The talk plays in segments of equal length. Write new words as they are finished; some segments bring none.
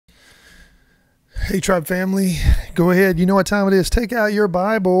Hey, Tribe family, go ahead. You know what time it is. Take out your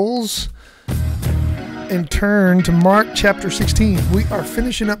Bibles and turn to Mark chapter 16. We are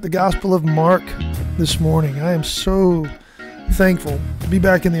finishing up the Gospel of Mark this morning. I am so thankful to be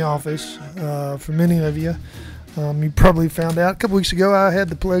back in the office. For many of you, you probably found out a couple weeks ago, I had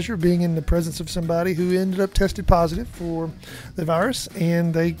the pleasure of being in the presence of somebody who ended up tested positive for the virus,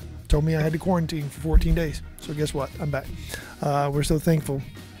 and they told me I had to quarantine for 14 days. So guess what? I'm back. We're so thankful.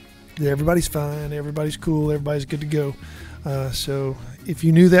 Everybody's fine, everybody's cool, everybody's good to go. So if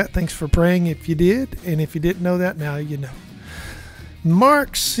you knew that, thanks for praying if you did. And if you didn't know that, now you know.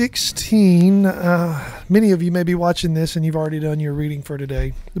 Mark 16, many of you may be watching this and you've already done your reading for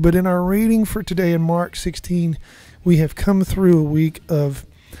today. But in our reading for today in Mark 16, we have come through a week of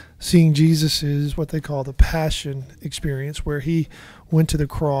seeing Jesus's, what they call the passion experience, where he went to the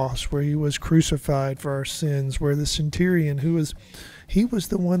cross, where he was crucified for our sins, where the centurion he was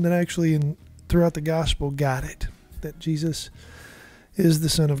the one that actually throughout the gospel got it, that Jesus is the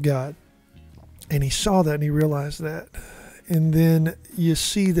Son of God. And he saw that and he realized that. And then you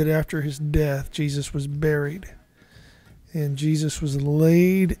see that after his death, Jesus was buried. And Jesus was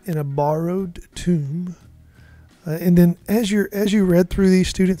laid in a borrowed tomb. And then as you read through these,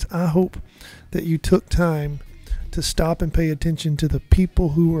 students, I hope that you took time to stop and pay attention to the people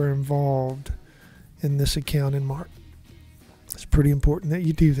who were involved in this account in Mark. It's pretty important that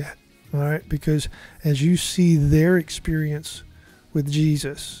you do that, all right? Because as you see their experience with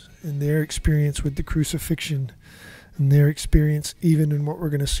Jesus and their experience with the crucifixion and their experience even in what we're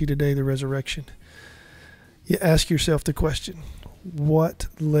going to see today, the resurrection, you ask yourself the question, what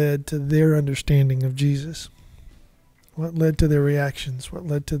led to their understanding of Jesus? What led to their reactions? What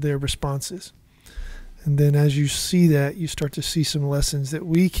led to their responses? And then as you see that, you start to see some lessons that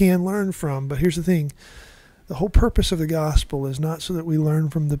we can learn from. But here's the thing. The whole purpose of the gospel is not so that we learn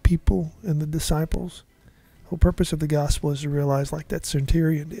from the people and the disciples. The whole purpose of the gospel is to realize, like that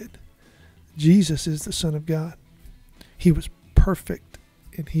centurion did, Jesus is the Son of God. He was perfect,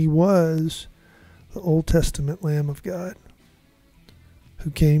 and he was the Old Testament Lamb of God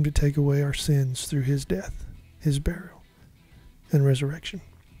who came to take away our sins through his death, his burial, and resurrection.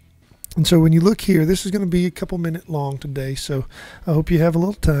 And so when you look here, this is going to be a couple minute long today, so I hope you have a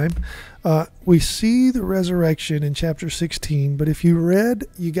little time. We see the resurrection in chapter 16, but if you read,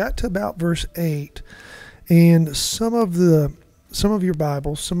 you got to about verse 8, and some of your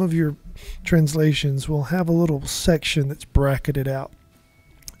Bibles, some of your translations will have a little section that's bracketed out.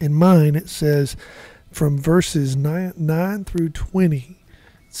 In mine, it says from verses 9 through 20, it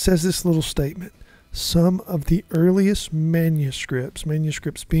says this little statement. Some of the earliest manuscripts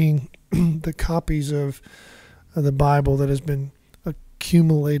being the copies of the Bible that has been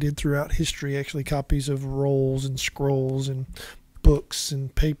accumulated throughout history, actually copies of rolls and scrolls and books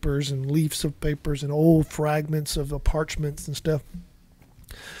and papers and leaves of papers and old fragments of the parchments and stuff.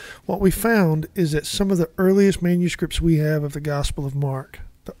 What we found is that some of the earliest manuscripts we have of the Gospel of Mark,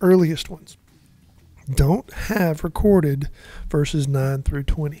 the earliest ones, don't have recorded verses 9 through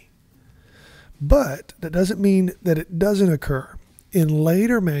 20. But that doesn't mean that it doesn't occur. In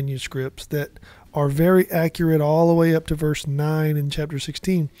later manuscripts that are very accurate all the way up to verse 9 in chapter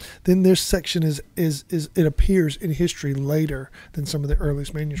 16, then this section is it appears in history later than some of the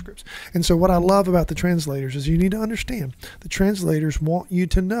earliest manuscripts. And so what I love about the translators is you need to understand the translators want you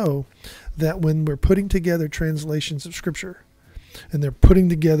to know that when we're putting together translations of Scripture, and they're putting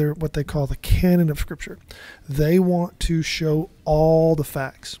together what they call the canon of Scripture, they want to show all the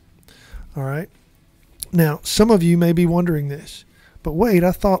facts. All right. Now, some of you may be wondering this, but wait,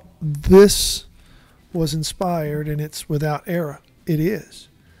 I thought this was inspired and it's without error. It is.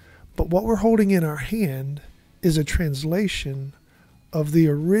 But what we're holding in our hand is a translation of the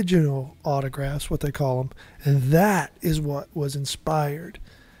original autographs, what they call them, and that is what was inspired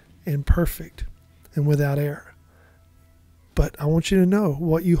and perfect and without error. But I want you to know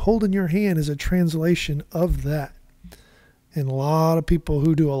what you hold in your hand is a translation of that. And a lot of people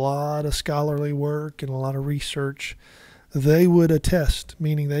who do a lot of scholarly work and a lot of research, they would attest,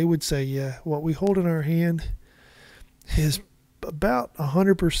 meaning they would say, yeah, what we hold in our hand is about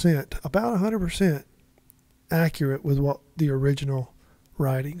 100% accurate with what the original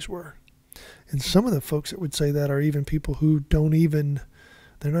writings were. And some of the folks that would say that are even people who they're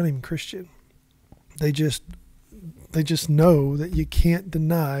not even Christian. They just know that you can't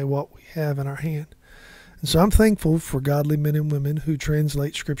deny what we have in our hand. And so I'm thankful for godly men and women who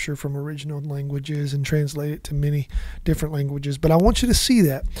translate Scripture from original languages and translate it to many different languages. But I want you to see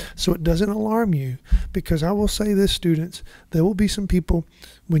that so it doesn't alarm you, because I will say this, students, there will be some people,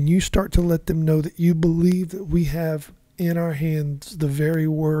 when you start to let them know that you believe that we have in our hands the very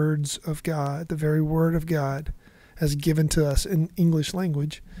words of God, the very word of God as given to us in English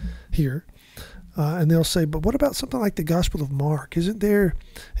language here. And they'll say, but what about something like the Gospel of Mark? Isn't there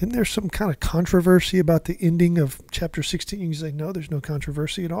some kind of controversy about the ending of chapter 16? You say, no, there's no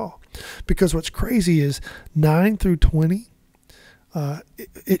controversy at all. Because what's crazy is 9 through 20,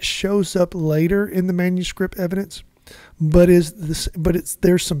 it shows up later in the manuscript evidence, but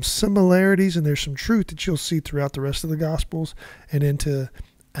there's some similarities and there's some truth that you'll see throughout the rest of the Gospels and into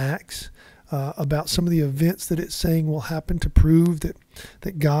Acts. About some of the events that it's saying will happen to prove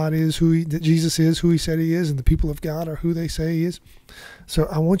that God is that Jesus is who he said he is, and the people of God are who they say he is. So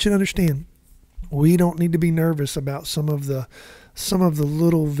I want you to understand, we don't need to be nervous about some of the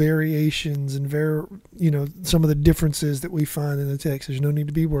little variations and some of the differences that we find in the text. There's no need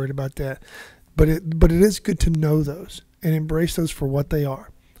to be worried about that. But it is good to know those and embrace those for what they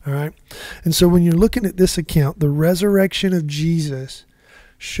are. All right. And so when you're looking at this account, the resurrection of Jesus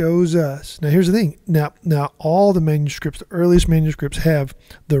shows us. Now, here's the thing. Now, all the manuscripts, the earliest manuscripts, have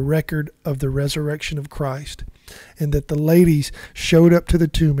the record of the resurrection of Christ, and that the ladies showed up to the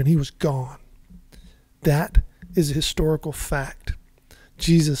tomb and he was gone. That is a historical fact.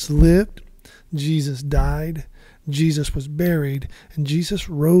 Jesus lived, Jesus died, Jesus was buried, and Jesus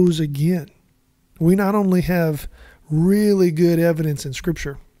rose again. We not only have really good evidence in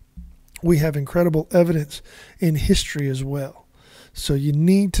Scripture, we have incredible evidence in history as well. So you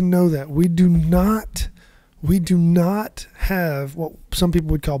need to know that we do not have what some people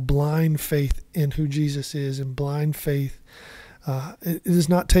would call blind faith in who Jesus is, and blind faith. It does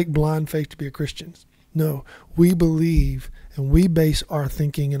not take blind faith to be a Christian. No, we believe and we base our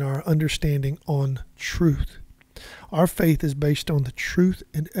thinking and our understanding on truth. Our faith is based on the truth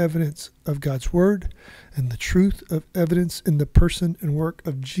and evidence of God's Word, and the truth of evidence in the person and work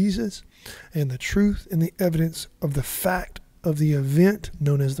of Jesus, and the truth and the evidence of the fact of the event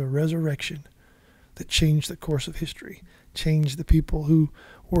known as the resurrection that changed the course of history, changed the people who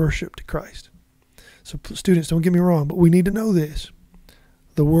worshiped Christ. So students, don't get me wrong, but we need to know this.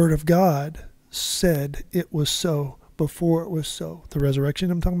 The Word of God said it was so before it was so. The resurrection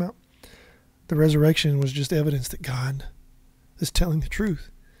I'm talking about, the resurrection was just evidence that God is telling the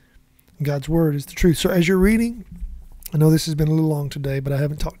truth. And God's Word is the truth. So as you're reading, I know this has been a little long today, but I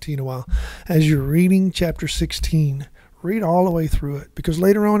haven't talked to you in a while. As you're reading chapter 16, read all the way through it, because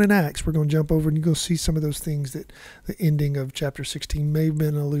later on in Acts, we're going to jump over and you're going to see some of those things that the ending of chapter 16 may have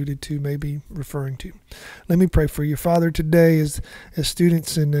been alluded to, may be referring to. Let me pray for you. Father, today as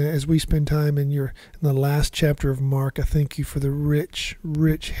students and as we spend time in the last chapter of Mark, I thank you for the rich,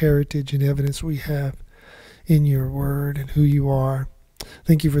 rich heritage and evidence we have in your Word and who you are.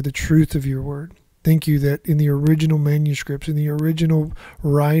 Thank you for the truth of your Word. Thank you that in the original manuscripts, in the original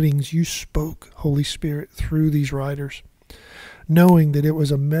writings, you spoke, Holy Spirit, through these writers, knowing that it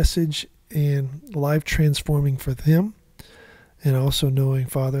was a message and life-transforming for them, and also knowing,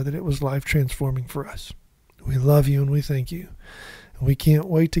 Father, that it was life-transforming for us. We love you and we thank you. And we can't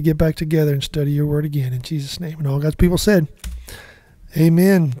wait to get back together and study your Word again, in Jesus' name. And all God's people said,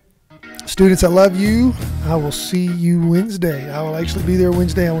 amen. Students, I love you. I will see you Wednesday. I will actually be there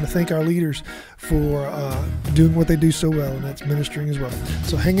Wednesday. I want to thank our leaders for doing what they do so well, and that's ministering as well.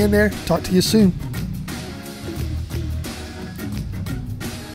 So hang in there. Talk to you soon.